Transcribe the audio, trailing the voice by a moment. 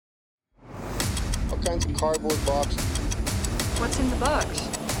kinds of cardboard boxes. What's in the box?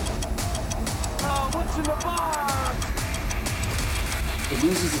 Oh, what's in the box? It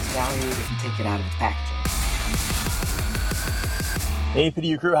loses its value if you take it out of its packaging. Hey,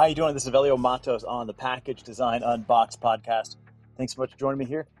 PDU crew, how you doing? This is Velio Matos on the Package Design Unboxed podcast. Thanks so much for joining me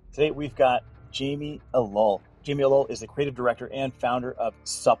here. Today we've got Jamie Allull. Jamie Allull is the creative director and founder of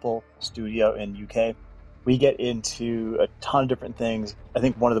Supple Studio in UK. We get into a ton of different things. I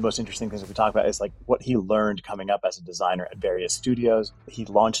think one of the most interesting things that we talk about is like what he learned coming up as a designer at various studios. He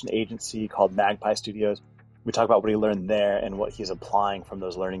launched an agency called Magpie Studios. We talk about what he learned there and what he's applying from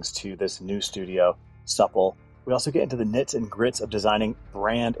those learnings to this new studio, Supple. We also get into the nits and grits of designing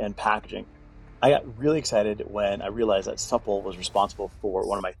brand and packaging. I got really excited when I realized that Supple was responsible for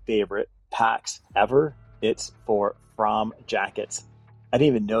one of my favorite packs ever. It's for Fromm jackets. I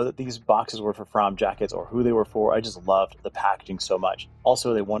didn't even know that these boxes were for Fromm jackets or who they were for. I just loved the packaging so much.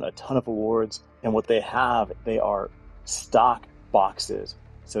 Also, they won a ton of awards, and what they have, they are stock boxes.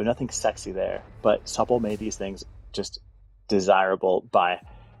 So nothing sexy there, but Supple made these things just desirable by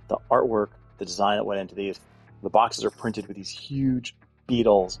the artwork, the design that went into these. The boxes are printed with these huge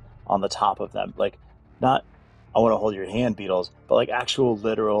beetles on the top of them. Like, not, I want to hold your hand beetles, but like actual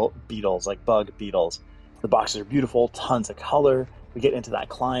literal beetles, like bug beetles. The boxes are beautiful, tons of color. We get into that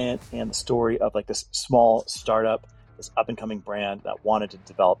client and the story of like this small startup, this up and coming brand that wanted to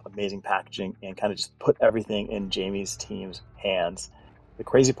develop amazing packaging and kind of just put everything in Jamie's team's hands. The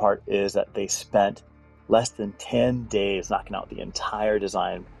crazy part is that they spent less than 10 days knocking out the entire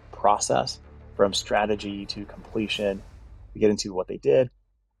design process from strategy to completion. We get into what they did,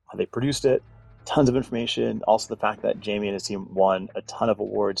 how they produced it, tons of information. Also the fact that Jamie and his team won a ton of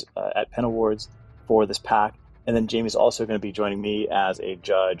awards at Pen Awards for this pack. And then Jamie's also going to be joining me as a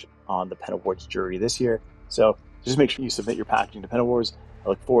judge on the Pen Awards jury this year. So just make sure you submit your packaging to Pen Awards. I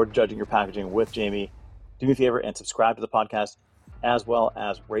look forward to judging your packaging with Jamie. Do me a favor and subscribe to the podcast, as well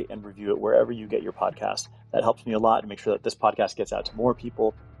as rate and review it wherever you get your podcast. That helps me a lot to make sure that this podcast gets out to more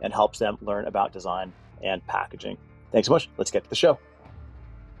people and helps them learn about design and packaging. Thanks so much. Let's get to the show.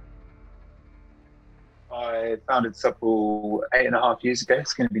 I founded Supple 8.5 years ago.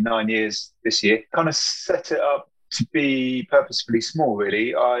 It's going to be 9 years this year. Kind of set it up to be purposefully small,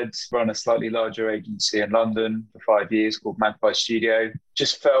 really. I'd run a slightly larger agency in London for 5 years called Magpie Studio.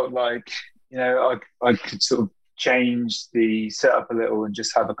 Just felt like, I could sort of change the setup a little and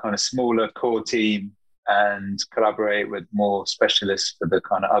just have a kind of smaller core team and collaborate with more specialists for the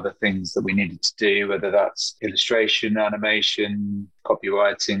kind of other things that we needed to do, whether that's illustration, animation,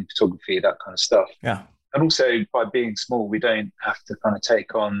 copywriting, photography, that kind of stuff. Yeah. And also by being small, we don't have to kind of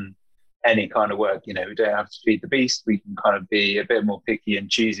take on any kind of work. We don't have to feed the beast. We can kind of be a bit more picky and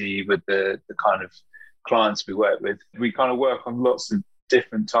choosy with the kind of clients we work with. We kind of work on lots of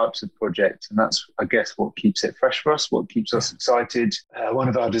different types of projects, and that's, I guess, what keeps it fresh for us, what keeps us excited. One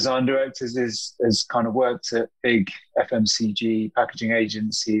of our design directors has kind of worked at big FMCG packaging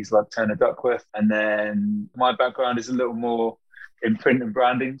agencies like Turner Duckworth, and then my background is a little more in print and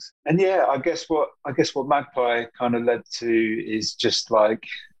brandings. And yeah, I guess what Magpie kind of led to is just like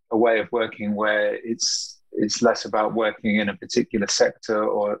a way of working where it's less about working in a particular sector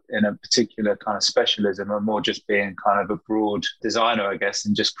or in a particular kind of specialism, and more just being kind of a broad designer, I guess,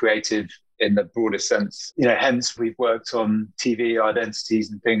 and just creative in the broader sense. Hence we've worked on TV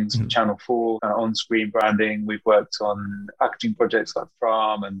identities and things for Channel 4, kind of on-screen branding. We've worked on packaging projects like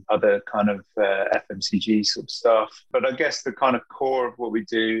Fromm and other kind of FMCG sort of stuff. But I guess the kind of core of what we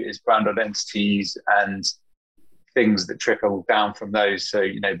do is brand identities and things that trickle down from those. So,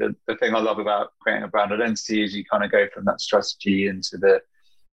 the thing I love about creating a brand identity is you kind of go from that strategy into the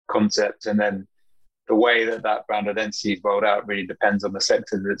concept, and then the way that brand identity is rolled out really depends on the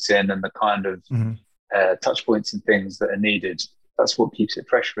sector that it's in and the kind of touch points and things that are needed. That's what keeps it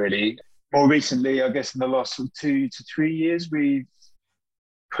fresh, really. More recently, I guess in the last 2 to 3 years, we've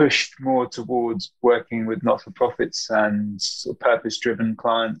pushed more towards working with not-for-profits and sort of purpose-driven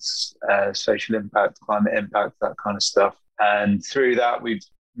clients, social impact, climate impact, that kind of stuff. And through that, we've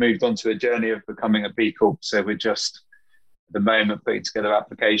moved on to a journey of becoming a B Corp. So we're just at the moment putting together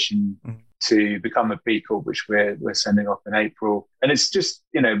application to become a B Corp, which we're sending off in April. And it's just,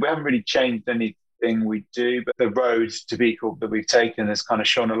 we haven't really changed anything we do, but the road to B Corp that we've taken has kind of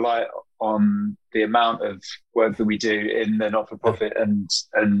shone a light on the amount of work that we do in the not-for-profit and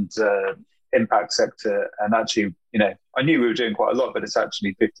impact sector. And actually, I knew we were doing quite a lot, but it's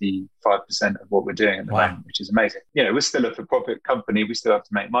actually 55% of what we're doing at the moment, which is amazing. We're still a for-profit company. We still have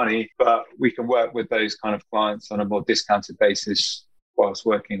to make money, but we can work with those kind of clients on a more discounted basis whilst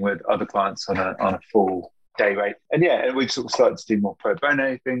working with other clients on a full day rate. And we've sort of started to do more pro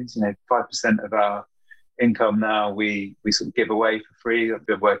bono things. 5% of our income now we sort of give away for free. I've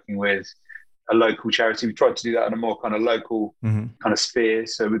been working with a local charity. We tried to do that in a more kind of local kind of sphere.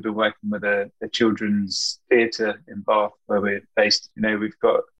 So we've been working with a children's theatre in Bath where we're based. You know, we've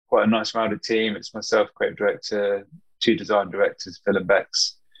got quite a nice rounded team. It's myself, creative director, 2 design directors, Phil and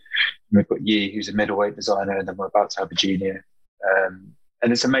Bex. And we've got Yi, who's a middleweight designer, and then we're about to have a junior.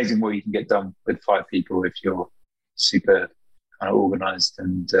 And it's amazing what you can get done with 5 people if you're super kind of organised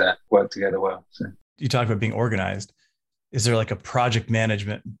and work together well. So you talk about being organized. Is there like a project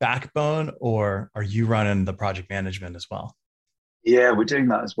management backbone, or are you running the project management as well? Yeah, we're doing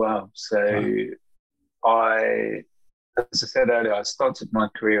that as well. So as I said earlier, I started my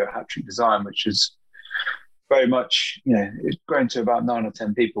career at Hat-Trick Design, which is very much, you know, it's grown to about 9 or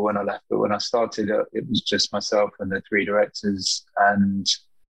 10 people when I left. But when I started, it was just myself and the 3 directors. And,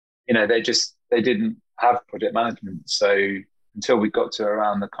 you know, they didn't have project management. So until we got to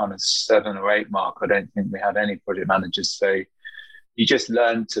around the kind of 7 or 8 mark, I don't think we had any project managers. So you just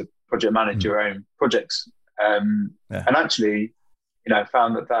learn to project manage your own projects. And actually, you know, I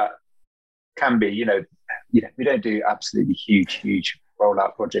found that can be, you know, we don't do absolutely huge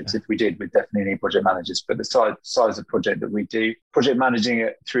rollout projects. If we did, we'd definitely need project managers. But the size of project that we do, project managing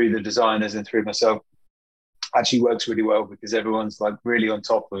it through the designers and through myself actually works really well because everyone's like really on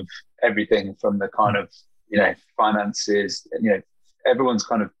top of everything from the kind of, you know, finances, you know, everyone's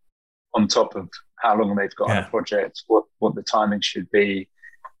kind of on top of how long they've got on a project, what the timing should be.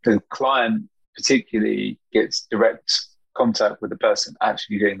 The client particularly gets direct contact with the person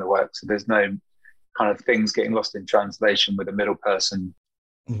actually doing the work. So there's no kind of things getting lost in translation with a middle person.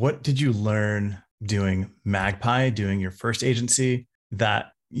 What did you learn doing Magpie, doing your first agency,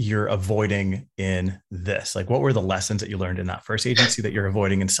 that you're avoiding in this? Like, what were the lessons that you learned in that first agency that you're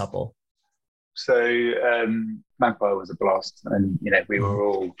avoiding in Supple? So Magpie was a blast. And, you know, we were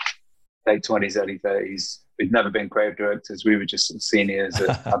all late 20s, early 30s. We'd never been creative directors. We were just sort of seniors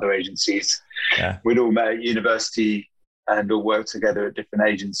at other agencies. We'd all met at university and all worked together at different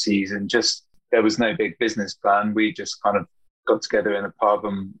agencies, and just there was no big business plan. We just kind of got together in a pub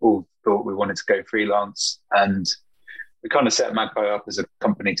and all thought we wanted to go freelance. And we kind of set Magpie up as a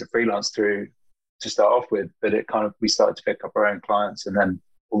company to freelance through to start off with, but we started to pick up our own clients. And then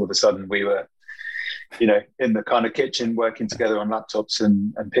all of a sudden we were, you know, in the kind of kitchen working together on laptops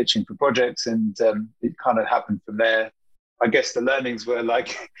and pitching for projects. And it kind of happened from there. I guess the learnings were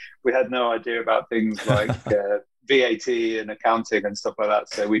like, we had no idea about things like VAT and accounting and stuff like that.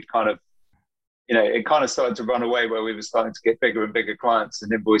 So we'd kind of, you know, it kind of started to run away where we were starting to get bigger and bigger clients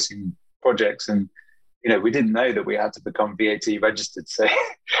and invoicing projects. And, you know, we didn't know that we had to become VAT registered. So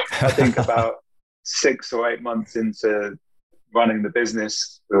I think about 6 or 8 months into running the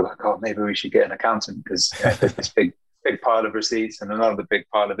business, we were like, oh, maybe we should get an accountant because, you know, there's this big pile of receipts and another big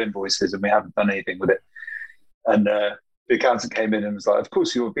pile of invoices and we haven't done anything with it. And the accountant came in and was like, of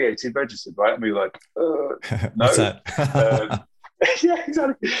course you're VAT registered, right? And we were like, no. What's that? Yeah,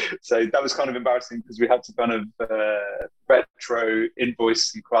 exactly. So that was kind of embarrassing because we had to kind of retro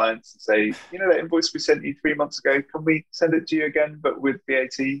invoice some clients and say, you know, that invoice we sent you 3 months ago, can we send it to you again, but with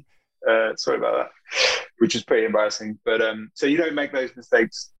VAT? Sorry about that, which is pretty embarrassing. But so you don't make those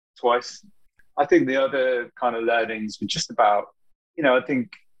mistakes twice. I think the other kind of learnings were just about, you know, I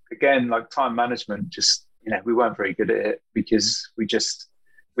think, again, like time management, just, you know, we weren't very good at it because we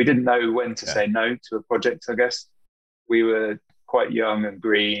didn't know when to say no to a project, I guess. We were quite young and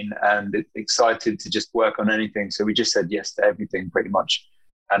green and excited to just work on anything. So we just said yes to everything pretty much.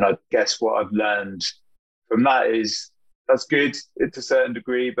 And I guess what I've learned from that is that's good to a certain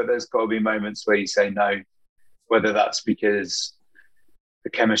degree, but there's got to be moments where you say no, whether that's because the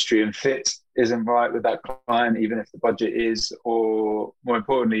chemistry and fit isn't right with that client, even if the budget is, or more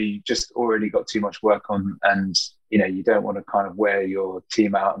importantly, just already got too much work on and, you know, you don't want to kind of wear your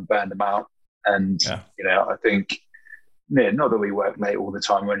team out and burn them out. And, you know, I think, not that we work late all the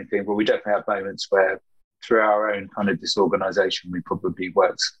time or anything, but we definitely have moments where through our own kind of disorganization, we probably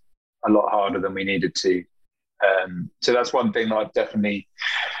worked a lot harder than we needed to. So that's one thing that I've definitely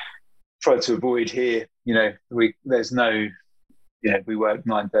tried to avoid here. You know, there's no, you know, we work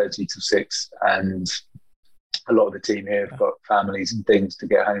 9:30 till 6 and a lot of the team here have got families and things to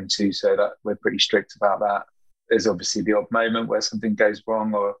get home to, so that we're pretty strict about that. There's obviously the odd moment where something goes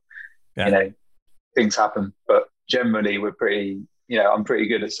wrong or, you know, things happen, but generally we're pretty, you know, I'm pretty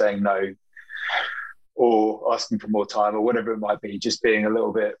good at saying no or asking for more time or whatever it might be, just being a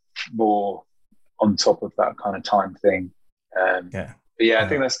little bit more on top of that kind of time thing. But I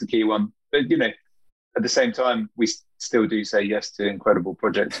think that's the key one. But, you know, at the same time, we still do say yes to incredible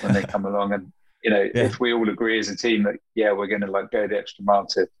projects when they come along. And, you know, if we all agree as a team that, we're going to like go the extra mile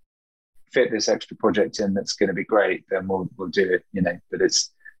to fit this extra project in that's going to be great, then we'll do it, you know. But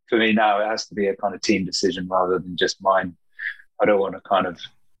it's, for me now, it has to be a kind of team decision rather than just mine. I don't want to kind of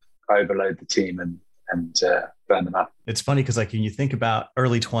overload the team and burn them out. It's funny because like when you think about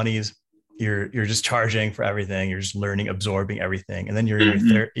early 20s, you're just charging for everything. You're just learning, absorbing everything. And then you're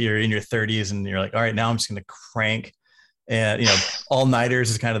you're in your 30s and you're like, all right, now I'm just going to crank. And, you know, all-nighters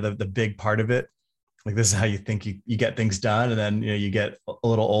is kind of the big part of it. Like this is how you think you get things done. And then, you know, you get a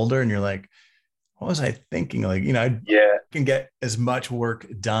little older and you're like, what was I thinking? Like, you know, I can get as much work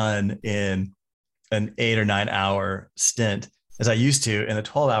done in an 8 or 9 hour stint as I used to in a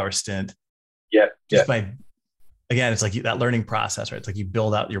 12-hour stint. Just by, again, it's like that learning process, right? It's like you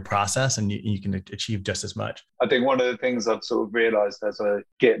build out your process and you can achieve just as much. I think one of the things I've sort of realized as I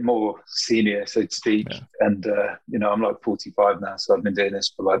get more senior, so to speak, and, you know, I'm like 45 now, so I've been doing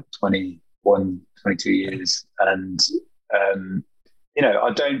this for like 21, 22 years. And, you know,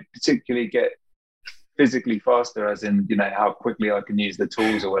 I don't particularly get physically faster as in, you know, how quickly I can use the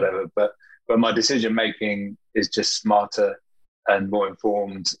tools or whatever, but my decision making is just smarter and more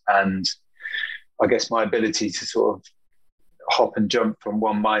informed. And I guess my ability to sort of hop and jump from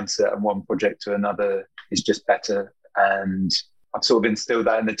one mindset and one project to another is just better. And I've sort of instilled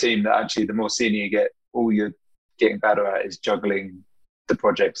that in the team, that actually the more senior you get, all you're getting better at is juggling the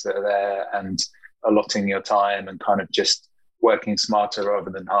projects that are there and allotting your time and kind of just working smarter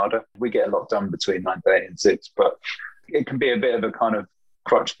rather than harder. We get a lot done between 9:30 and 6, but it can be a bit of a kind of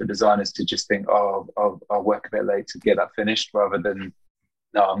crutch for designers to just think, oh, I'll work a bit late to get that finished, rather than,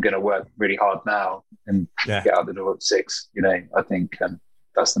 no, I'm going to work really hard now and get out the door at 6. You know, I think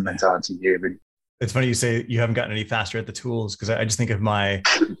that's the mentality here, really. It's funny you say you haven't gotten any faster at the tools, because I just think of my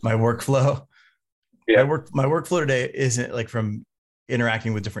workflow. My workflow today isn't like, from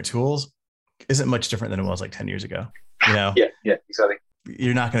interacting with different tools, isn't much different than it was like 10 years ago. You know? Yeah, exactly.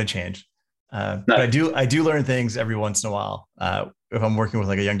 You're not going to change. No. But I do learn things every once in a while. If I'm working with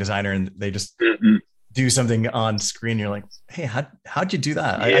like a young designer and they just do something on screen, you're like, hey, how'd you do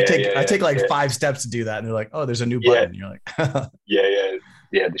that? I take like 5 steps to do that. And they're like, oh, there's a new button. And you're like,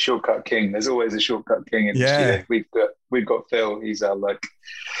 yeah. The shortcut king. There's always a shortcut king. And we've got Phil. He's our like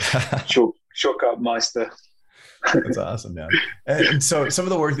shortcut meister. That's awesome, man. And so some of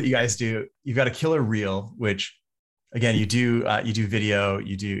the work that you guys do, you've got a killer reel, which again, you do video,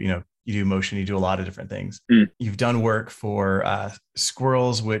 you do motion, you do a lot of different things. You've done work for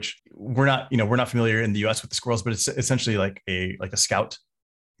Squirrels, which we're not familiar in the US with the Squirrels, but it's essentially like a scout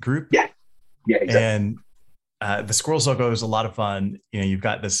group. Yeah, exactly. And the Squirrels logo is a lot of fun. You know, you've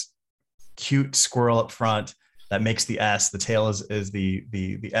got this cute squirrel up front that makes the S. The tail is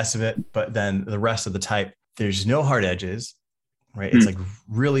the S of it, but then the rest of the type, there's no hard edges, right? It's like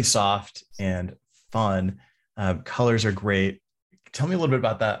really soft and fun. Colors are great. Tell me a little bit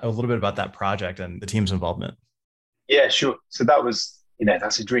about that project and the team's involvement. Yeah, sure. So that was,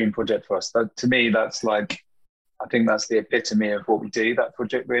 that's a dream project for us. To me, that's like, I think that's the epitome of what we do, that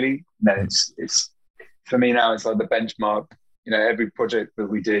project, really. It's for me now, it's like the benchmark. Every project that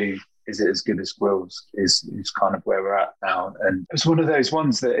we do, is it as good as Squirrels, is kind of where we're at now. And it was one of those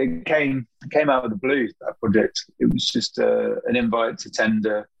ones that it came out of the blue, that project. It was just an invite to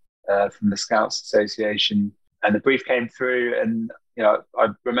tender from the Scouts Association. And the brief came through, and I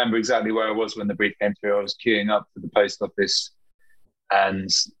remember exactly where I was when the brief came through. I was queuing up for the post office, and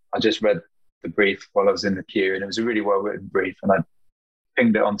I just read the brief while I was in the queue, and it was a really well-written brief. And I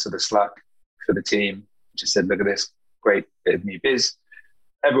pinged it onto the Slack for the team. Just said, "Look at this great bit of new biz."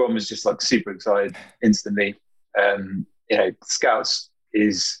 Everyone was just like super excited instantly. Scouts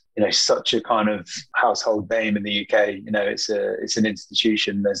is such a kind of household name in the UK. It's an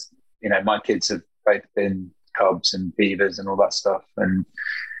institution. There's my kids have both been Cubs and Beavers and all that stuff, and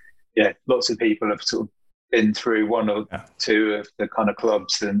lots of people have sort of been through one or two of the kind of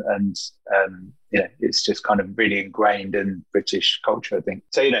clubs, and it's just kind of really ingrained in British culture, I think.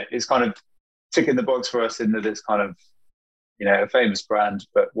 So it's kind of ticking the box for us in that it's kind of a famous brand,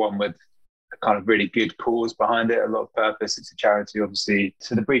 but one with a kind of really good cause behind it, a lot of purpose. It's a charity, obviously.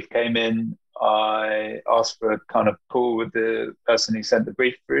 So the brief came in. I asked for a kind of call with the person who sent the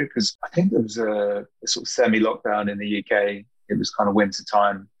brief through, because I think there was a sort of semi-lockdown in the UK. It was kind of winter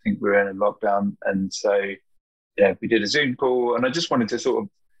time. I think we were in a lockdown. And so, we did a Zoom call, and I just wanted to sort of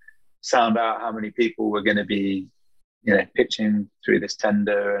sound out how many people were going to be, pitching through this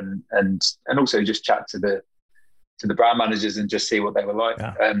tender, and also just chat to the brand managers and just see what they were like.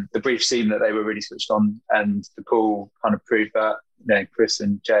 The brief seemed that they were really switched on, and the call kind of proved that. Chris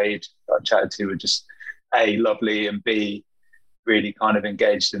and Jade that I chatted to were just A, lovely, and B, really kind of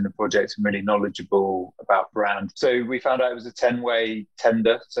engaged in the project and really knowledgeable about brand. So we found out it was a 10-way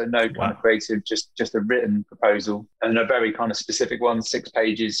tender, so no kind of creative, just a written proposal, and a very kind of specific one, 6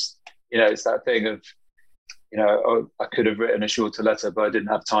 pages. It's that thing of, I could have written a shorter letter, but I didn't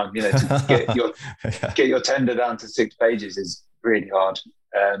have time. To get your tender down to 6 pages is really hard.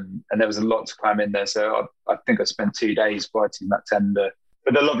 And there was a lot to cram in there. So I think I spent 2 days writing that tender.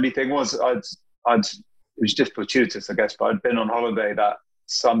 But the lovely thing was it was just fortuitous, I guess, but I'd been on holiday that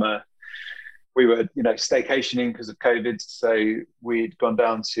summer. We were, staycationing because of COVID. So we'd gone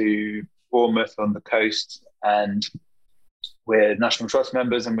down to Bournemouth on the coast, and we're National Trust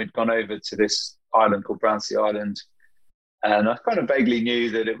members, and we'd gone over to this island called Brownsea Island. And I kind of vaguely knew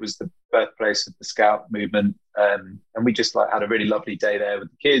that it was the birthplace of the Scout movement. And we just had a really lovely day there with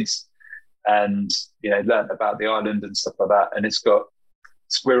the kids, and, learned about the island and stuff like that. And it's got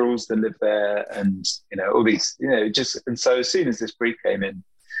squirrels that live there, and, all these, and so as soon as this brief came in,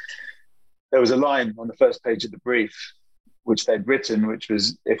 there was a line on the first page of the brief, which they'd written, which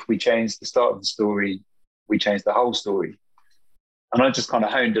was, if we change the start of the story, we change the whole story. And I just kind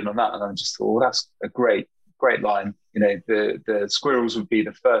of honed in on that, and I just thought, well, that's a great line. The squirrels would be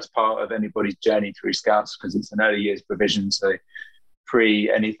the first part of anybody's journey through Scouts, because it's an early years provision, so pre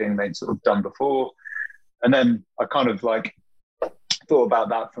anything they'd sort of done before. And then I kind of thought about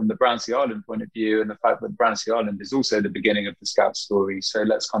that from the Brownsea Island point of view, and the fact that Brownsea Island is also the beginning of the Scout story. So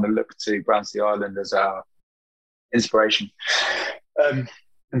let's kind of look to Brownsea Island as our inspiration. And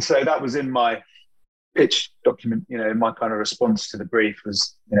so that was in my pitch document, my kind of response to the brief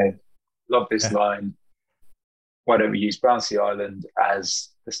was, love this line. Why don't we use Brownsea Island as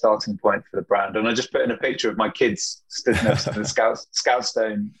the starting point for the brand? And I just put in a picture of my kids stood next to the Scout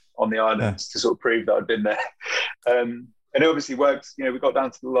stone on the island to sort of prove that I'd been there. And it obviously worked. We got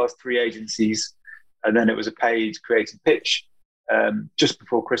down to the last 3 agencies, and then it was a paid creative pitch just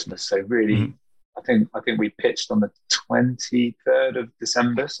before Christmas. So really, I think we pitched on the 23rd of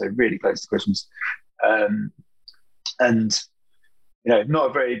December, so really close to Christmas. And not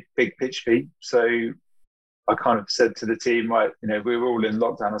a very big pitch fee. So I kind of said to the team, right, we were all in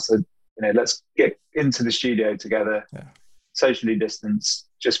lockdown. I said, let's get into the studio together, socially distanced,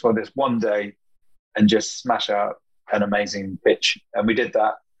 just for this one day, and just smash out an amazing pitch. And we did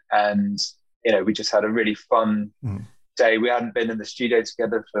that, and we just had a really fun day. We hadn't been in the studio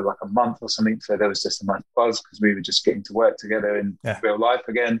together for a month or something, so there was just a nice buzz because we were just getting to work together in real life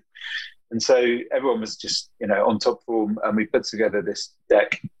again. And so everyone was just on top form, and we put together this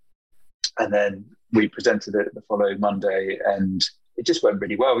deck, and then we presented it the following Monday, and it just went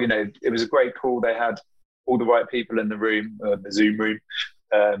really well. It was a great call. They had all the right people in the room, the Zoom room,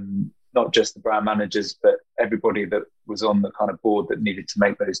 not just the brand managers, but everybody that was on the kind of board that needed to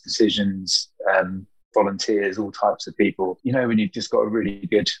make those decisions, volunteers, all types of people. When you've just got a really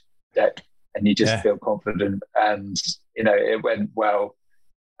good deck and you just feel confident, and, it went well.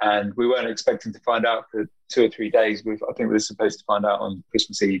 And we weren't expecting to find out for 2 or 3 days. I think we were supposed to find out on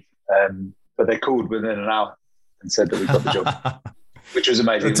Christmas Eve, but they called within an hour and said that we got the job, which was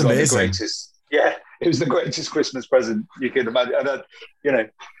amazing. That's it was amazing. The greatest. Yeah, it was the greatest Christmas present you could imagine.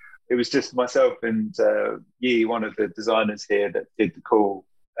 And it was just myself and Yi, one of the designers here, that did the call,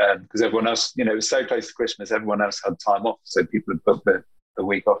 because everyone else, it was so close to Christmas, everyone else had time off, so people had booked the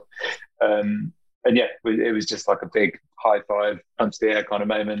week off. And it was just like a big high five, punch the air kind of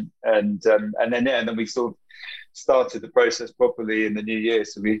moment. And then we sort of started the process properly in the new year.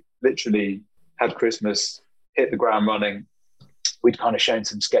 So we literally had Christmas, hit the ground running. We'd kind of shown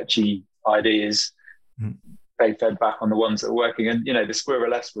some sketchy ideas. They fed back on the ones that were working. And, the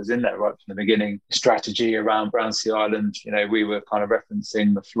Squirreless was in there right from the beginning. Strategy around Brownsea Island. We were kind of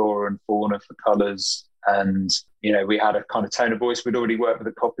referencing the flora and fauna for colours. And, we had a kind of tone of voice. We'd already worked with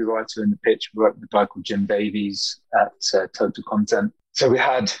a copywriter in the pitch. We worked with a guy called Jim Davies at Total Content. So we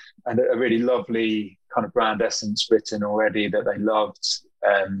had a really lovely kind of brand essence written already that they loved.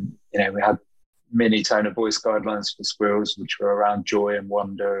 We had mini tone of voice guidelines for squirrels, which were around joy and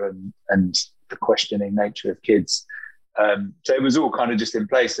wonder and the questioning nature of kids. So it was all kind of just in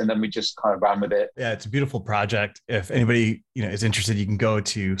place, and then we just kind of ran with it. Yeah, it's a beautiful project. If anybody is interested, you can go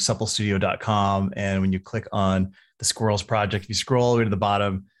to supplestudio.com, and when you click on the Squirrels project, you scroll all the way to the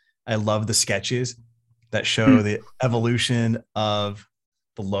bottom. I love the sketches that show the evolution of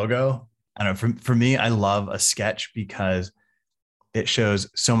the logo. I don't know, for me, I love a sketch because it shows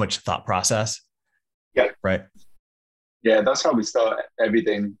so much thought process. Yeah. Right. Yeah, that's how we start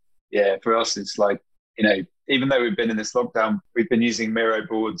everything. Yeah, for us, it's like, even though we've been in this lockdown, we've been using Miro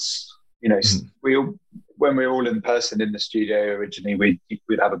boards. When we were all in person in the studio originally,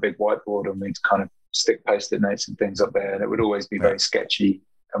 we'd have a big whiteboard and we'd kind of stick post-it notes and things up there, and it would always be very Right. sketchy.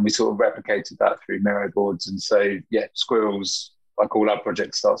 And we sort of replicated that through Miro boards. And so, yeah, Squirrels, like all our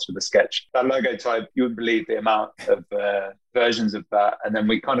projects, starts with a sketch. That logo type, you wouldn't believe the amount of versions of that. And then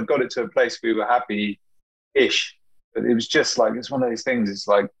we kind of got it to a place we were happy-ish. But it was just like, it's one of those things, it's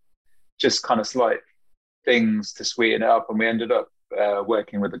like just kind of slight things to sweeten it up. And we ended up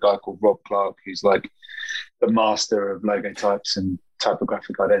working with a guy called Rob Clark, who's like the master of logo types and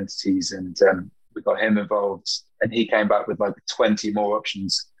typographic identities. And we got him involved, and he came back with like 20 more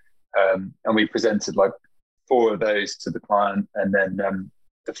options. And we presented like 4 of those to the client, and then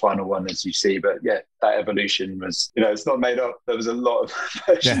the final one, as you see. But yeah, that evolution was, it's not made up. There was a lot of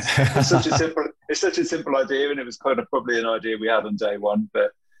versions. Yeah. It's such a simple idea, and it was kind of probably an idea we had on day one,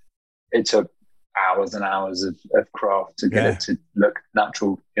 but it took hours and hours of craft to get it to look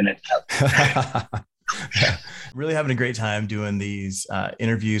natural in it. Yeah. Really having a great time doing these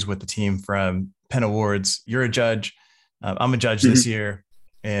interviews with the team from Penn Awards. You're a judge. I'm a judge this year,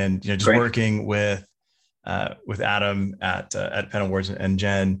 and just Great. working with Adam at Penn Awards and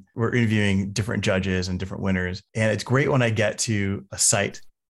Jen, we're interviewing different judges and different winners. And it's great when I get to a site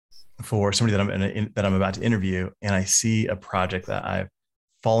for somebody that I'm about to interview, and I see a project that I've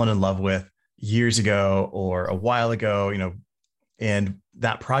fallen in love with years ago or a while ago, and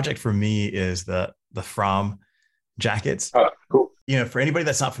that project for me is the From jackets. Oh, cool. For anybody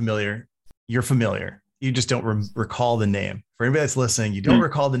that's not familiar, you're familiar. You just don't recall the name. For anybody that's listening, you don't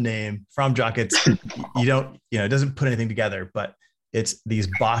recall the name. From jackets, you don't, it doesn't put anything together, but it's these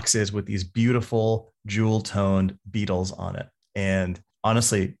boxes with these beautiful jewel-toned beetles on it. And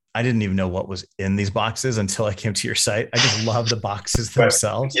honestly, I didn't even know what was in these boxes until I came to your site. I just love the boxes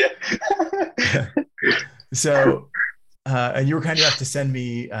themselves. Yeah. So, and you were kind enough to send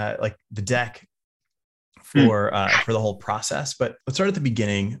me like the deck for the whole process. But let's start at the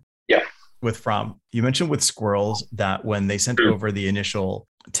beginning. Yeah. With From, you mentioned with Squirrels that when they sent over the initial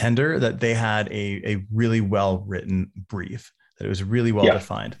tender, that they had a really well written brief, that it was really well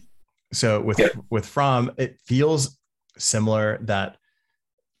defined. So with From, it feels similar, that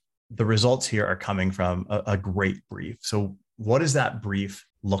the results here are coming from a great brief. So what does that brief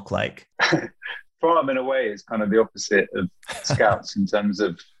look like? From, in a way, is kind of the opposite of Scouts in terms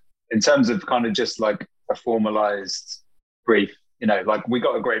of kind of just like a formalized brief. Like we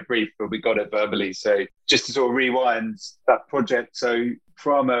got a great brief, but we got it verbally. So just to sort of rewind that project. So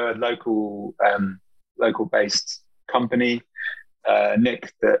From a local based company,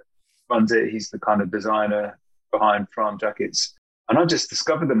 Nick that runs it, he's the kind of designer behind From jackets. And I just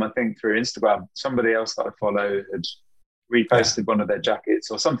discovered them, I think, through Instagram. Somebody else that I follow had reposted one of their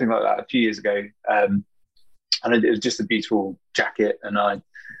jackets or something like that a few years ago. And it was just a beautiful jacket. And I'm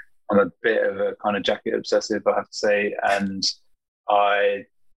a bit of a kind of jacket obsessive, I have to say. And I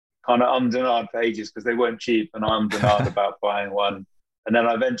kind of ummed and ahed for ages because they weren't cheap, and I ummed and ahed about buying one. And then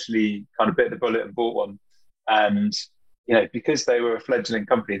I eventually kind of bit the bullet and bought one. And, because they were a fledgling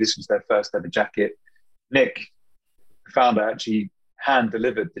company, this was their first ever jacket. Nick, the founder, actually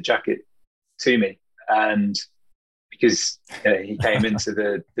hand-delivered the jacket to me. And because he came into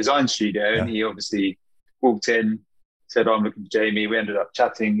the design studio and he obviously walked in, said, I'm looking for Jamie. We ended up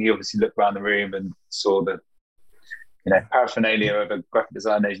chatting. He obviously looked around the room and saw the paraphernalia of a graphic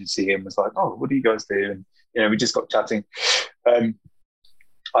design agency and was like, oh, what do you guys do? And, we just got chatting.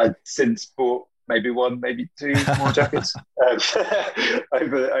 I've since bought maybe 1, maybe 2 more jackets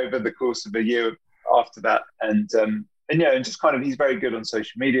over the course of a year after that. And just kind of, he's very good on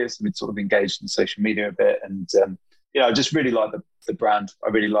social media. So we'd sort of engaged in social media a bit. And, I just really liked the brand. I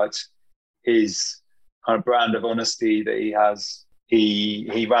really liked his kind of brand of honesty that he has.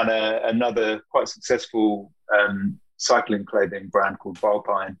 He ran another quite successful cycling clothing brand called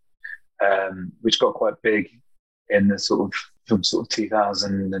Volpine, which got quite big in the from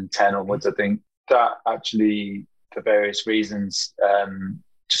 2010 onwards. I think that actually, for various reasons,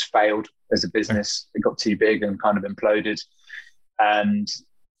 just failed as a business. It got too big and kind of imploded, and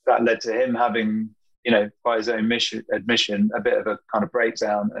that led to him having, by his own admission, a bit of a kind of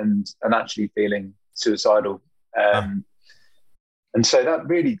breakdown and actually feeling suicidal. And so that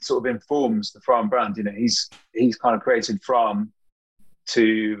really sort of informs the From brand. He's kind of created From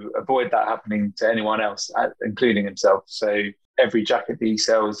to avoid that happening to anyone else, including himself. So every jacket that he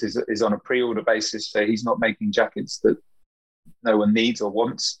sells is on a pre-order basis. So he's not making jackets that no one needs or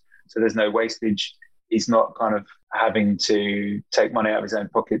wants. So there's no wastage. He's not kind of having to take money out of his own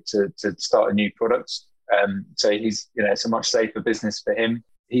pocket to start a new product. So he's, it's a much safer business for him.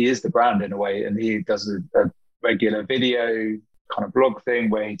 He is the brand in a way, and he does a regular video kind of blog thing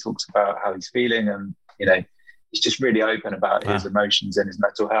where he talks about how he's feeling, and he's just really open about his emotions and his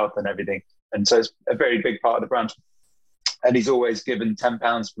mental health and everything. And so it's a very big part of the brand. And he's always given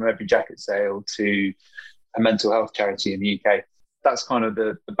 £10 from every jacket sale to a mental health charity in the UK. That's kind of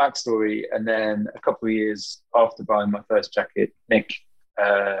the backstory. And then a couple of years after buying my first jacket, Nick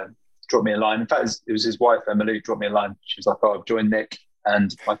dropped me a line. In fact, it was his wife, Emily, who dropped me a line. She was like, oh, I've joined Nick,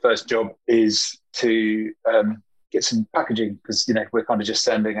 and my first job is to get some packaging, because, you know, we're kind of just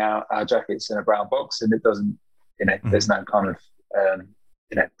sending out our jackets in a brown box, and it doesn't, you know, there's no kind of,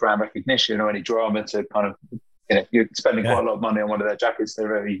 you know, brand recognition or any drama to kind of, you know, you're spending quite a lot of money on one of their jackets. They're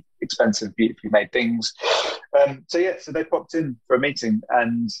very expensive, beautifully made things. So they popped in for a meeting,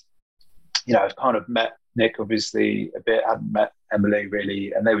 and, you know, I've kind of met Nick, obviously, a bit, hadn't met Emily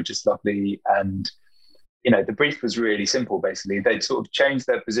really, and they were just lovely. And, you know, the brief was really simple, basically. They'd sort of changed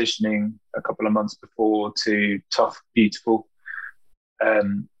their positioning a couple of months before to tough, beautiful.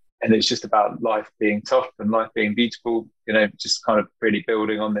 And it's just about life being tough and life being beautiful, you know, just kind of really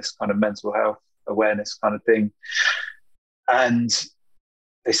building on this kind of mental health awareness kind of thing. And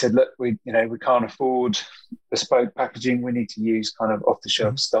they said, look, we can't afford bespoke packaging. We need to use kind of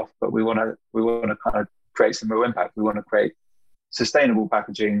off-the-shelf stuff, but we want to kind of create some real impact. We want to create sustainable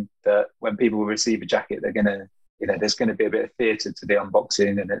packaging that when people receive a jacket, they're going to, you know, there's going to be a bit of theatre to the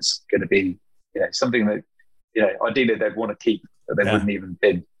unboxing, and it's going to be, you know, something that, you know, ideally they'd want to keep, but they wouldn't even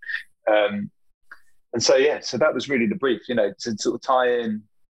bin. And so that was really the brief, you know, to sort of tie in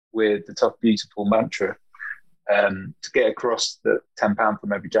with the tough, beautiful mantra, to get across that £10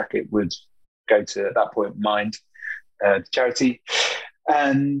 from every jacket would go to, at that point, Mind, the charity.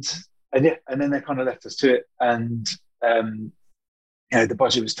 And then they kind of left us to it. And, you know, the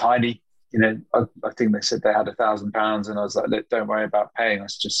budget was tiny. You know, I think they said they had £1,000, and I was like, look, don't worry about paying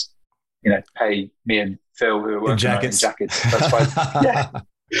us. Just, you know, pay me and Phil, who are working on jackets. That's fine. Yeah.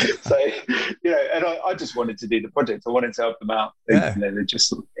 So, you know, and I just wanted to do the project. I wanted to help them out. You know, they just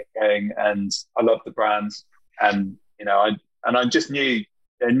sort of get going, and I love the brand. And, you know, I just knew, you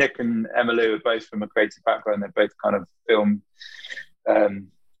know, Nick and Emily were both from a creative background. They're both kind of film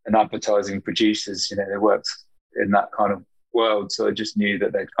and advertising producers. You know, they worked in that kind of world. So I just knew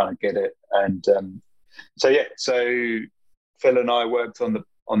that they'd kind of get it. And so Phil and I worked on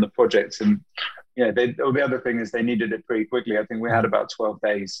the project, and, you know, the other thing is they needed it pretty quickly. I think we had about 12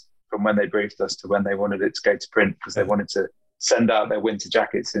 days from when they briefed us to when they wanted it to go to print, because they wanted to send out their winter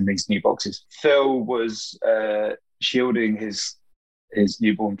jackets in these new boxes. Phil was shielding his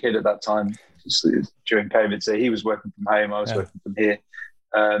newborn kid at that time during COVID, so he was working from home. I was working from here.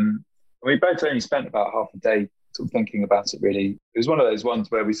 We both only spent about half a day sort of thinking about it, really. It was one of those ones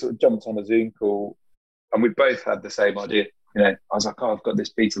where we sort of jumped on a Zoom call, and we both had the same idea. You know, I was like, oh, I've got this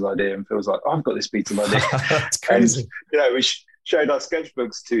Beetle idea, and Phil's like, oh, I've got this Beetle idea. That's crazy. And, you know, we showed our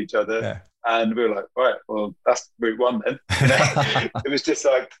sketchbooks to each other, and we were like, all right, well, that's route one then. You know? It was just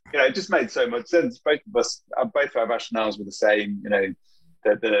like, you know, it just made so much sense. Both of us, both our rationales were the same. You know,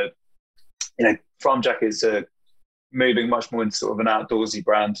 that you know, farm jackets are moving much more into sort of an outdoorsy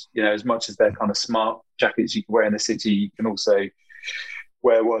brand. You know, as much as they're kind of smart jackets you can wear in the city, you can also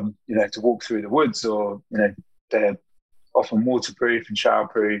wear one, you know, to walk through the woods, or, you know, they're often waterproof and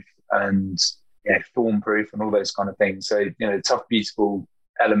showerproof and, you know, thorn-proof and all those kind of things. So, you know, the tough, beautiful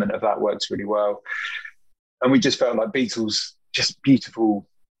element of that works really well. And we just felt like Beetles, just beautiful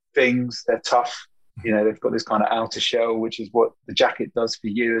things. They're tough. You know, they've got this kind of outer shell, which is what the jacket does for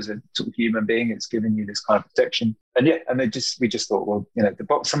you as a sort of human being. It's giving you this kind of protection. And we just thought, well, you know,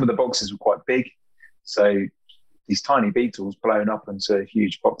 some of the boxes were quite big. So these tiny Beetles blown up into a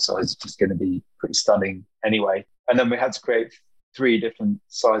huge box size is just going to be pretty stunning anyway. And then we had to create 3 different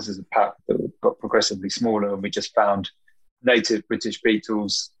sizes of pack that got progressively smaller, and we just found native British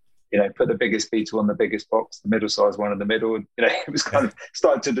Beetles, you know, put the biggest Beetle on the biggest box, the middle size one in the middle. You know, it was kind of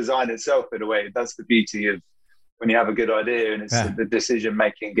started to design itself in a way. That's the beauty of when you have a good idea and it's the decision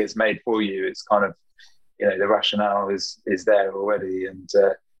making gets made for you. It's kind of, you know, the rationale is there already. And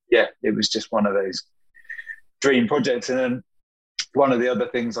it was just one of those dream projects. And then one of the other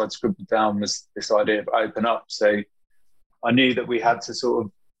things I'd scribbled down was this idea of open up. So I knew that we had to sort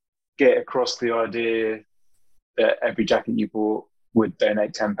of get across the idea that every jacket you bought would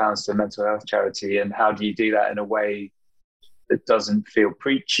donate £10 to a mental health charity. And how do you do that in a way that doesn't feel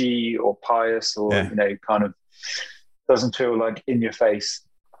preachy or pious, or, you know, kind of doesn't feel like in your face.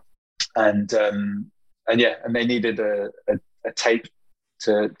 And they needed a tape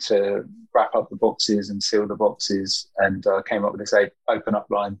to wrap up the boxes and seal the boxes, and came up with this open up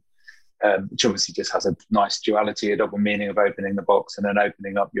line, which obviously just has a nice duality, a double meaning of opening the box and then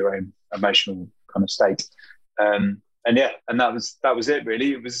opening up your own emotional kind of state. And that was it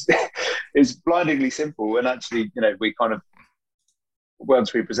really. It was blindingly simple. And actually, you know,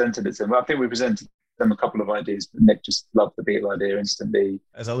 once we presented it to them, I think we presented them a couple of ideas, but Nick just loved the Beetle idea instantly.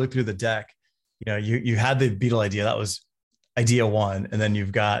 As I looked through the deck, you had the Beetle idea. That was idea one. And then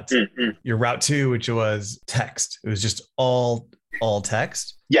you've got your route two, which was text. It was just all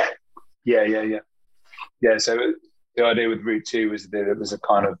text. Yeah. So the idea with route two was that it was a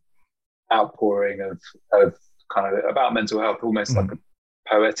kind of outpouring of kind of about mental health, almost like a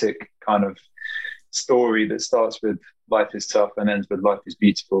poetic kind of story that starts with life is tough and ends with life is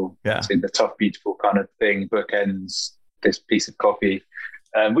beautiful. Yeah. So the tough, beautiful kind of thing bookends this piece of coffee,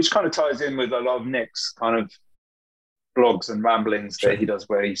 which kind of ties in with a lot of Nick's kind of blogs and ramblings that he does,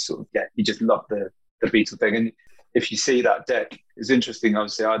 where he he just loved the Beetle thing. And if you see that deck, it's interesting.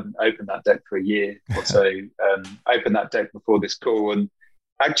 Obviously, I hadn't opened that deck for a year or so. Opened that deck before this call, and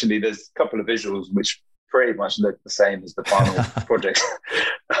actually, there's a couple of visuals which pretty much look the same as the final project,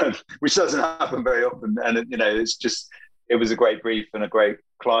 which doesn't happen very often. And it was a great brief and a great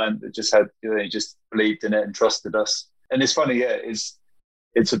client that just had just believed in it and trusted us. And it's funny,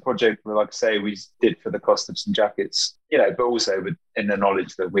 it's a project where, like I say, we did for the cost of some jackets, but also in the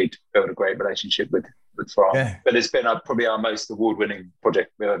knowledge that we'd built a great relationship with Fram. Yeah. But it's been probably our most award-winning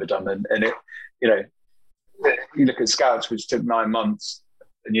project we've ever done. And it, you look at Scouts, which took 9 months,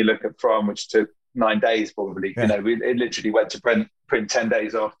 and you look at Fram, which took 9 days probably. Yeah. It literally went to print 10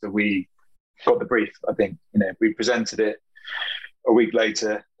 days after we got the brief. I think we presented it a week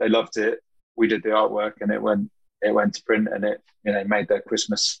later. They loved it. We did the artwork, and it went to print, and it made their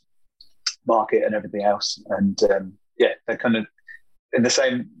Christmas market and everything else. And they're kind of in the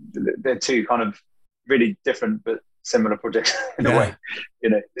same. They're two kind of really different but similar projects in a way.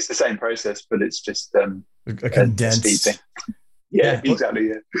 It's the same process, but it's just a condensed speed thing. Yeah,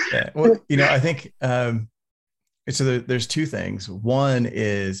 exactly. Yeah. Well, I think so. There's two things. One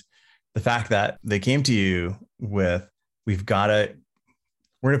is the fact that they came to you with, we're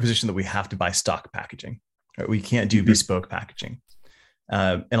in a position that we have to buy stock packaging. Right? We can't do bespoke packaging.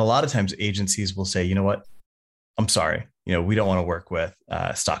 And a lot of times agencies will say, you know what, I'm sorry, we don't want to work with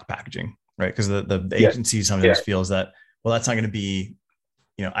stock packaging, right? Because the agency sometimes feels that, well, that's not going to be,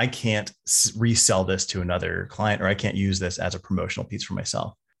 I can't resell this to another client, or I can't use this as a promotional piece for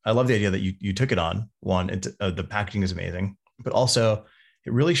myself. I love the idea that you took it on. One, the packaging is amazing, but also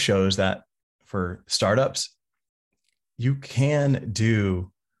it really shows that for startups, you can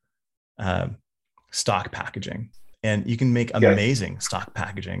do stock packaging, and you can make amazing stock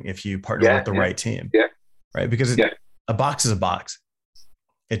packaging if you partner with the right team. Yeah. Right. Because a box is a box.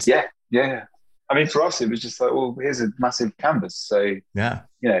 It's I mean, for us, it was just like, well, here's a massive canvas. So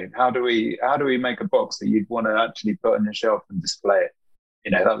how do we make a box that you'd want to actually put on your shelf and display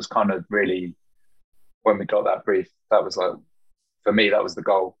it? That was kind of really, when we got that brief, that was like, for me, that was the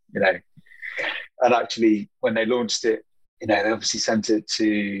goal. And actually, when they launched it, they obviously sent it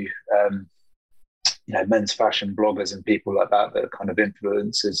to men's fashion bloggers and people like that are kind of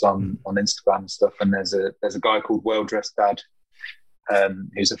influencers on Instagram and stuff. And there's a guy called Well Dressed Dad,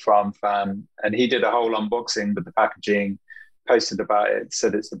 who's a Fram fan, and he did a whole unboxing with the packaging, posted about it,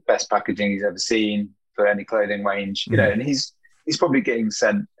 said it's the best packaging he's ever seen for any clothing range. And he's probably getting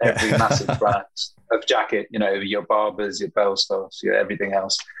sent every massive brand of jacket, your Barbers, your Belstaffs, your everything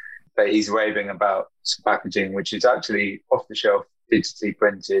else. But he's raving about some packaging, which is actually off the shelf, digitally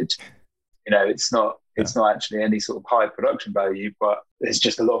printed. It's not actually any sort of high production value, but there's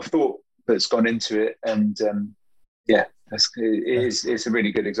just a lot of thought that's gone into it. And it's a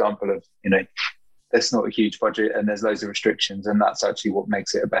really good example of, there's not a huge budget and there's loads of restrictions, and that's actually what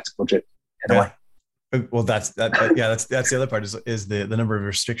makes it a better project in a way. Well, that's the other part is the number of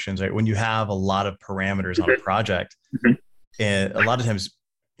restrictions, right? When you have a lot of parameters on a project, and a lot of times,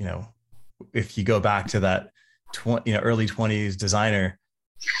 if you go back to that early 20s designer,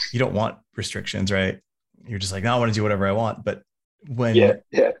 you don't want restrictions, right? You're just like, no, I want to do whatever I want. But when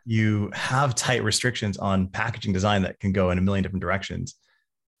you have tight restrictions on packaging design that can go in a million different directions,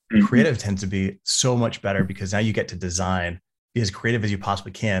 creative tends to be so much better, because now you get to design, be as creative as you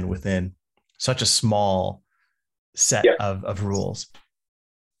possibly can within such a small set of rules.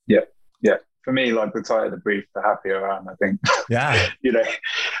 Yeah. For me, like, the tighter the brief, the happier I am, I think. Yeah.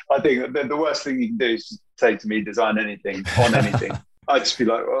 I think the worst thing you can do is just say to me, design anything on anything. I'd just be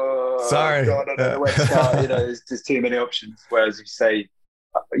like, oh, sorry, God, I don't know where to start. There's too many options. Whereas if you say,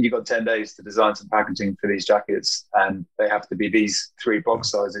 you got 10 days to design some packaging for these jackets, and they have to be these 3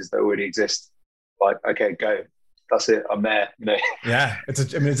 box sizes that already exist. Like, okay, go. That's it. I'm there. Yeah, it's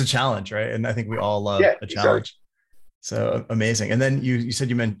a challenge, right? And I think we all love a challenge. Exactly. So amazing. And then you said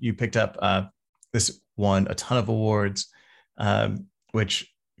you picked up this won a ton of awards,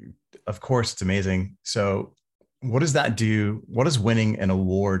 which of course it's amazing. So What does that do? What does winning an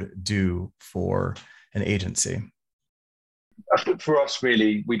award do for an agency? For us,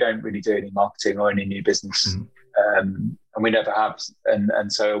 really, we don't really do any marketing or any new business, and we never have.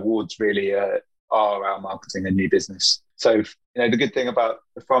 And so awards really are our marketing and new business. So the good thing about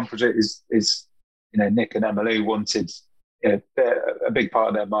the Farm project is Nick and Emma Lou wanted, a big part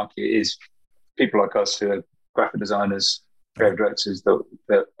of their market is people like us who are graphic designers, creative directors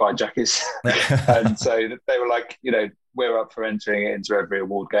that buy jackets. And so they were like, we're up for entering it into every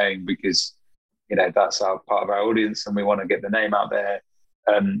award game because, that's our part of our audience and we want to get the name out there.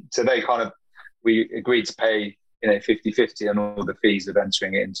 So we agreed to pay, 50-50 on all the fees of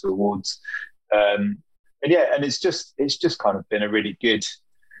entering it into awards. And it's just kind of been a really good,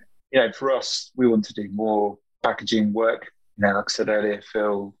 for us, we want to do more packaging work. Like I said earlier,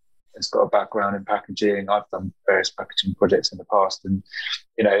 Phil has got a background in packaging. I've done various packaging projects in the past, and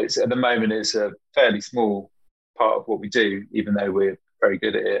it's at the moment it's a fairly small part of what we do, even though we're very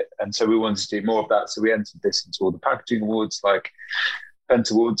good at it. And so we wanted to do more of that. So we entered this into all the packaging awards, like Bent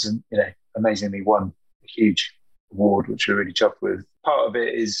Awards, and amazingly won a huge award, which we're really chuffed with. Part of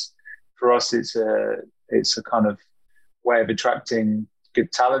it is for us, it's a kind of way of attracting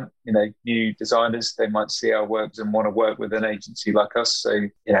good talent, new designers. They might see our works and want to work with an agency like us. So,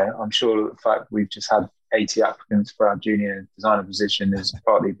 I'm sure the fact we've just had 80 applicants for our junior designer position is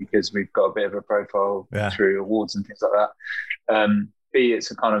partly because we've got a bit of a profile through awards and things like that. B,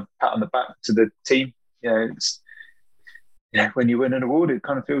 it's a kind of pat on the back to the team. It's when you win an award, it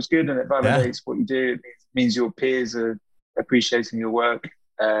kind of feels good and it validates what you do. It means your peers are appreciating your work.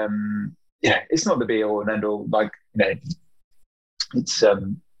 It's not the be all and end all. It's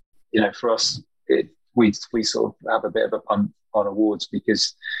for us, we sort of have a bit of a punt on awards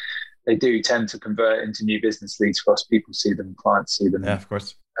because they do tend to convert into new business leads for us. People see them, clients see them. Yeah, of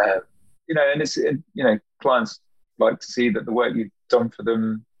course. And it's clients like to see that the work you've done for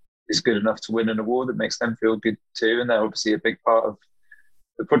them is good enough to win an award. That makes them feel good too, and they're obviously a big part of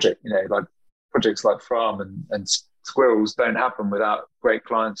the project. Like projects like Farm and Squirrels don't happen without great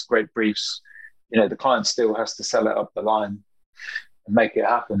clients, great briefs. The client still has to sell it up the line and make it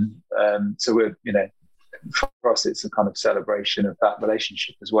happen. So we're, for us, it's a kind of celebration of that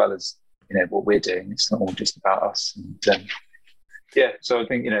relationship as well as, what we're doing. It's not all just about us. And so I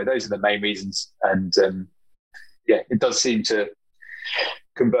think, those are the main reasons. And it does seem to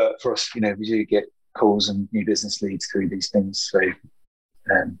convert for us. We do get calls and new business leads through these things. So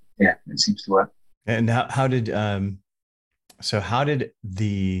it seems to work. And how did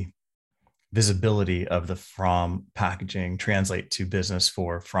the visibility of the From packaging translate to business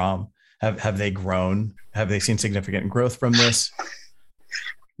for From? Have they grown? Have they seen significant growth from this?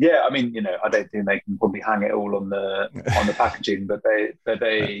 Yeah, I mean, I don't think they can probably hang it all on the packaging, but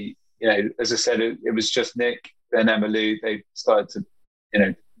they as I said, it was just Nick, then Emma Lou. They started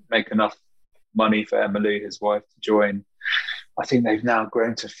to, make enough money for Emma Lou, his wife, to join. I think they've now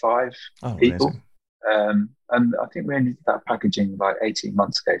grown to 5 people. Amazing. And I think we only did that packaging like 18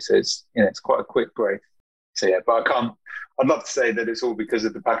 months ago. So it's, it's quite a quick growth. So but I'd love to say that it's all because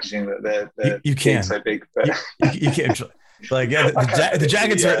of the packaging that they're you can so big, but you can't. The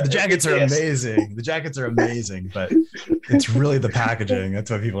jackets are amazing. The jackets are amazing, but it's really the packaging. That's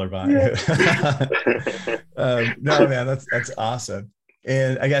what people are buying. No, man, that's awesome.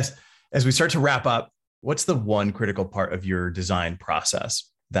 And I guess as we start to wrap up, what's the one critical part of your design process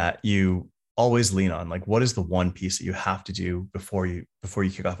that you always lean on? Like, what is the one piece that you have to do before you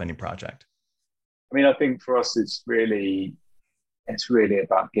kick off any project? I mean, I think for us, it's really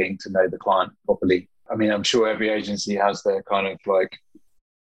about getting to know the client properly. I mean, I'm sure every agency has their kind of like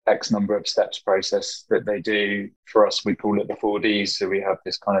X number of steps process that they do. For us, we call it the 4Ds. So we have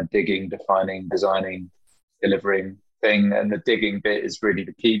this kind of digging, defining, designing, delivering thing. And the digging bit is really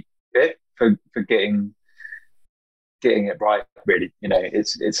the key bit for getting it right, really.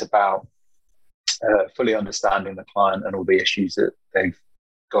 It's about fully understanding the client and all the issues that they've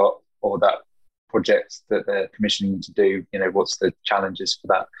got or that projects that they're commissioning to do, what's the challenges for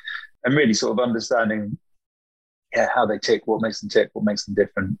that, and really sort of understanding how they tick, what makes them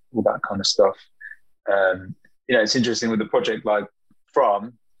different, all that kind of stuff. It's interesting with a project like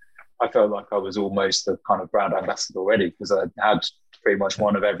From, I felt like I was almost a kind of brand ambassador already because I had pretty much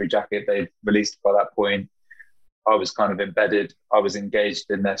one of every jacket they'd released by that point. I was kind of embedded. I was engaged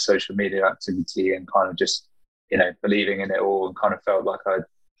in their social media activity and kind of just, believing in it all, and kind of felt like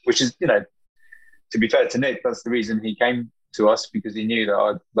which is, to be fair to Nick, that's the reason he came to us, because he knew that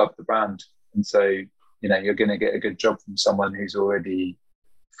I loved the brand. And so, you're going to get a good job from someone who's already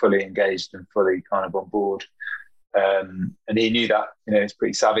fully engaged and fully kind of on board. And he knew that, he's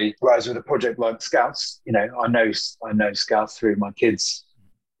pretty savvy. Whereas with a project like Scouts, I know Scouts through my kids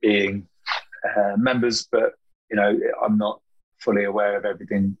being members, but I'm not fully aware of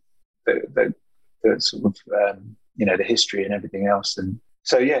everything that sort of the history and everything else. And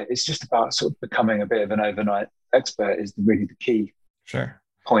so it's just about sort of becoming a bit of an overnight expert is really the key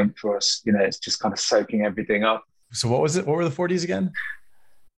point for us. It's just kind of soaking everything up. So what was it? What were the 40s again?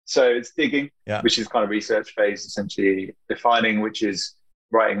 So it's digging, which is kind of research phase, essentially. Defining, which is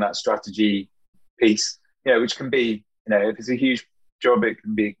writing that strategy piece, which can be, if it's a huge job, it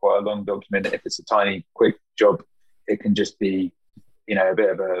can be quite a long document. If it's a tiny, quick job, it can just be, a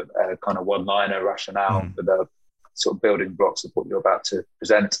bit of a kind of one-liner rationale for the sort of building blocks of what you're about to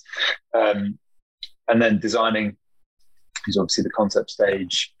present. And then designing is obviously the concept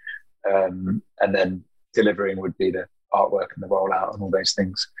stage. And then delivering would be the artwork and the rollout and all those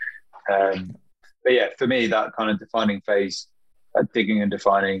things. But for me, that kind of defining phase, digging and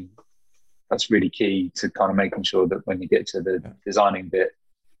defining, that's really key to kind of making sure that when you get to the designing bit,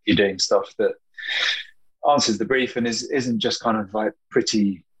 you're doing stuff that answers the brief and isn't just kind of like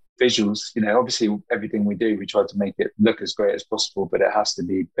pretty visuals. Obviously everything we do, we try to make it look as great as possible, but it has to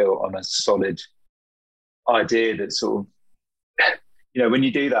be built on a solid idea that sort of, when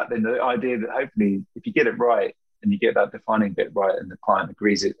you do that, then the idea that hopefully if you get it right and you get that defining bit right and the client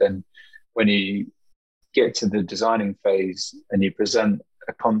agrees it, then when you get to the designing phase and you present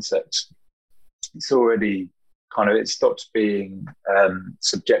a concept, it's already it stops being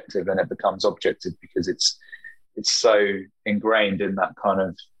subjective and it becomes objective, because it's so ingrained in that kind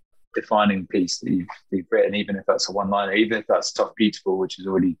of defining piece that you've written, even if that's a one-liner, even if that's Tough Beautiful, which is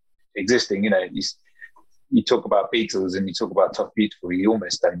already existing. You talk about Beatles and you talk about Tough Beautiful, you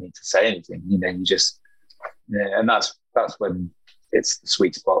almost don't need to say anything. You just, and that's when it's the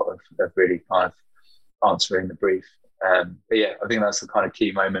sweet spot of really kind of answering the brief. But I think that's the kind of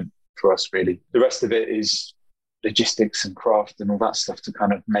key moment for us, really. The rest of it is logistics and craft and all that stuff to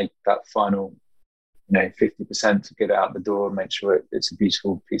kind of make that final 50% to get out the door and make sure it's a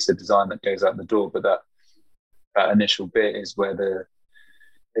beautiful piece of design that goes out the door. But that initial bit is where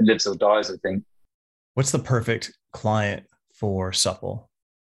it lives or dies, I think. What's the perfect client for Supple?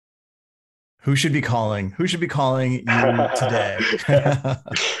 Who should be calling you today?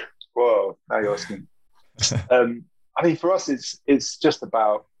 Whoa, now you're asking. I mean, for us, it's just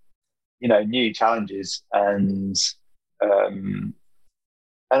about new challenges and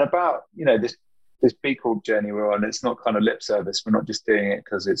about this B Corp journey we're on. It's not kind of lip service. We're not just doing it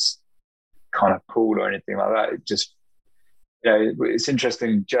because it's kind of cool or anything like that. It just it's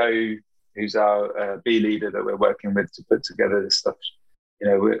interesting. Joe, who's our B leader that we're working with to put together this stuff,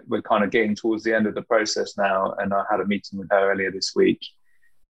 we're kind of getting towards the end of the process now. And I had a meeting with her earlier this week,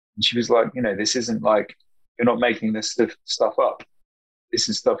 and she was like, this isn't like, you're not making this stuff up. This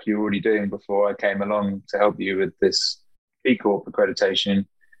is stuff you're already doing before I came along to help you with this B Corp accreditation.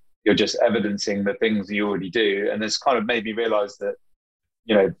 You're just evidencing the things you already do. And it's kind of made me realize that,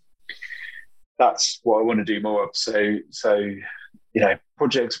 that's what I want to do more of. So,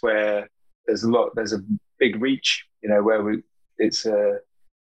 projects where there's a big reach, where it's like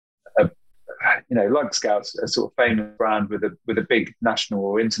Scouts, a sort of famous brand with a big national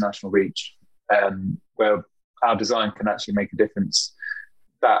or international reach, where our design can actually make a difference.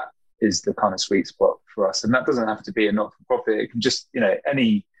 That is the kind of sweet spot for us. And that doesn't have to be a not-for-profit. It can just,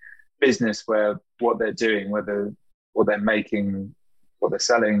 any business where what they're doing, whether what they're making, what they're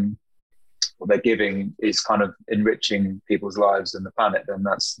selling, what they're giving is kind of enriching people's lives and the planet, then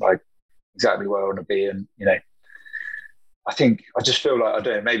that's like exactly where I want to be. And, I think, I just feel like, I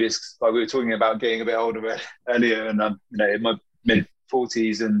don't know, maybe it's like we were talking about getting a bit older earlier, and I'm, in my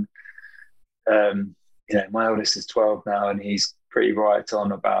mid-40s, and, my eldest is 12 now, and he's pretty right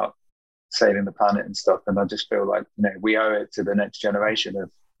on about saving the planet and stuff. And I just feel like, we owe it to the next generation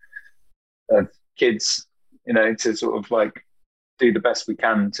of kids, to sort of like do the best we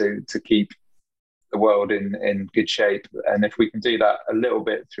can to keep the world in good shape. And if we can do that a little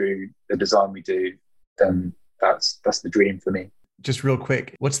bit through the design we do, then that's the dream for me. Just real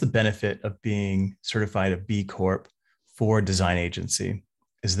quick, what's the benefit of being certified a B Corp for a design agency?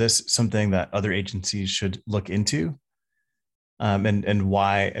 Is this something that other agencies should look into? And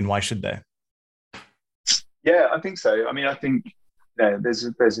why should they? Yeah, I think so. I mean, I think there's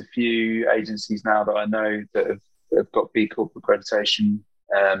a few agencies now that I know that have got B Corp accreditation,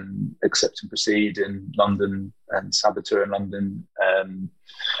 Accept and Proceed in London and Saboteur in London.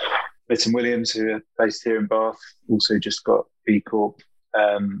 Litton Williams, who are based here in Bath, also just got B Corp.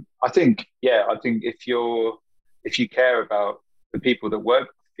 I think if you care about the people that work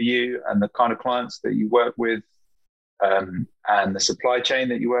for you and the kind of clients that you work with, and the supply chain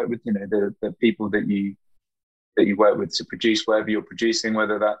that you work with, the people that you work with to produce whatever you're producing,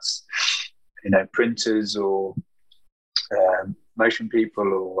 whether that's, printers or motion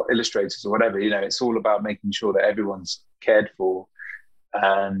people or illustrators or whatever, it's all about making sure that everyone's cared for.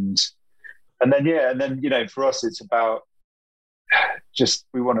 And then, for us, it's about just,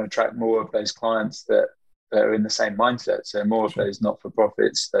 we want to attract more of those clients that are in the same mindset. So more of those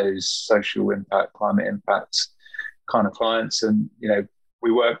not-for-profits, those social impact, climate impact kind of clients. And,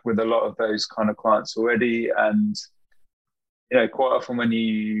 we work with a lot of those kind of clients already. And, quite often when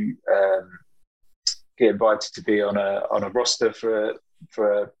you get invited to be on a roster for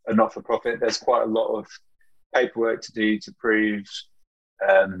a not-for-profit, there's quite a lot of paperwork to do to prove,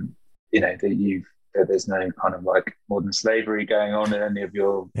 that there's no kind of like modern slavery going on in any of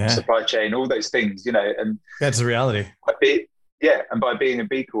your supply chain, all those things, and that's the reality. And by being a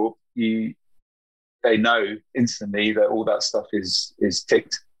B Corp, they know instantly that all that stuff is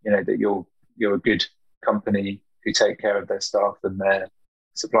ticked, that you're a good company who take care of their staff and their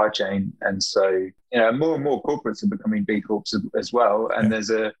supply chain. And so, more and more corporates are becoming B Corps as well. And there's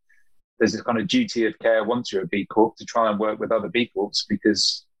a kind of duty of care once you're a B Corp to try and work with other B Corps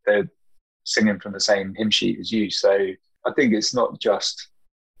because they're singing from the same hymn sheet as you. So I think it's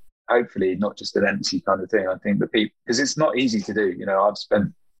hopefully not just an empty kind of thing. I think that people, because it's not easy to do. I've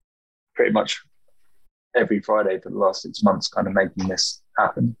spent pretty much every Friday for the last 6 months kind of making this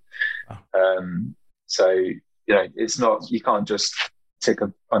happen. Wow. So, it's not, you can't just tick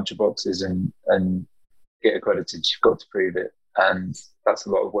a bunch of boxes and get accredited. You've got to prove it. And that's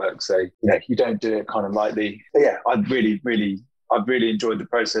a lot of work. So, you don't do it kind of lightly. But yeah, I've really enjoyed the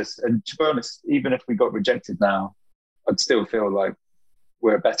process. And to be honest, even if we got rejected now, I'd still feel like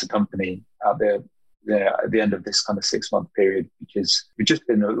we're a better company out there at the end of this kind of 6-month period, because we've just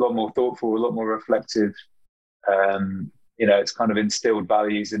been a lot more thoughtful, a lot more reflective. It's kind of instilled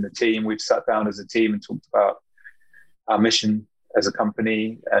values in the team. We've sat down as a team and talked about our mission as a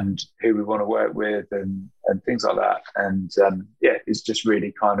company and who we want to work with and things like that. And it's just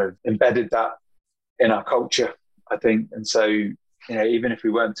really kind of embedded that in our culture, I think. And so, even if we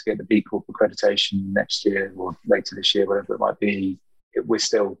weren't to get the B Corp accreditation next year or later this year, whatever it might be, we're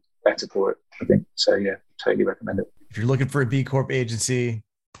still better for it, I think. So yeah, totally recommend it. If you're looking for a B Corp agency,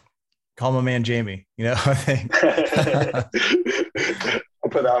 call my man Jamie. I think I'll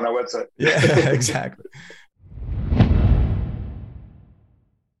put that on our website. Yeah, exactly.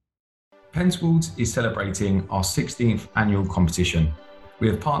 Pentwoods is celebrating our 16th annual competition. We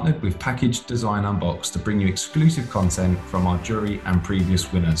have partnered with Package Design Unboxed to bring you exclusive content from our jury and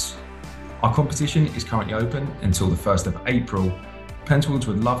previous winners. Our competition is currently open until the 1st of April. Pentwoods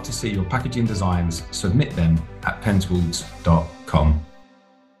would love to see your packaging designs. Submit them at pentwoods.com.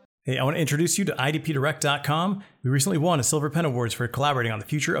 Hey, I want to introduce you to idpdirect.com. We recently won a Silver Pen Awards for collaborating on the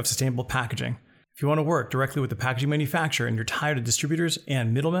future of sustainable packaging. If you want to work directly with the packaging manufacturer and you're tired of distributors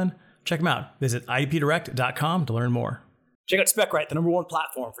and middlemen, check them out. Visit idpdirect.com to learn more. Check out SpecRite, the #1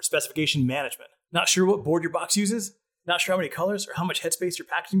 platform for specification management. Not sure what board your box uses? Not sure how many colors or how much headspace your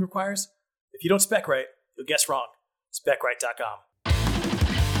packaging requires? If you don't spec right, you'll guess wrong. SpecRite.com.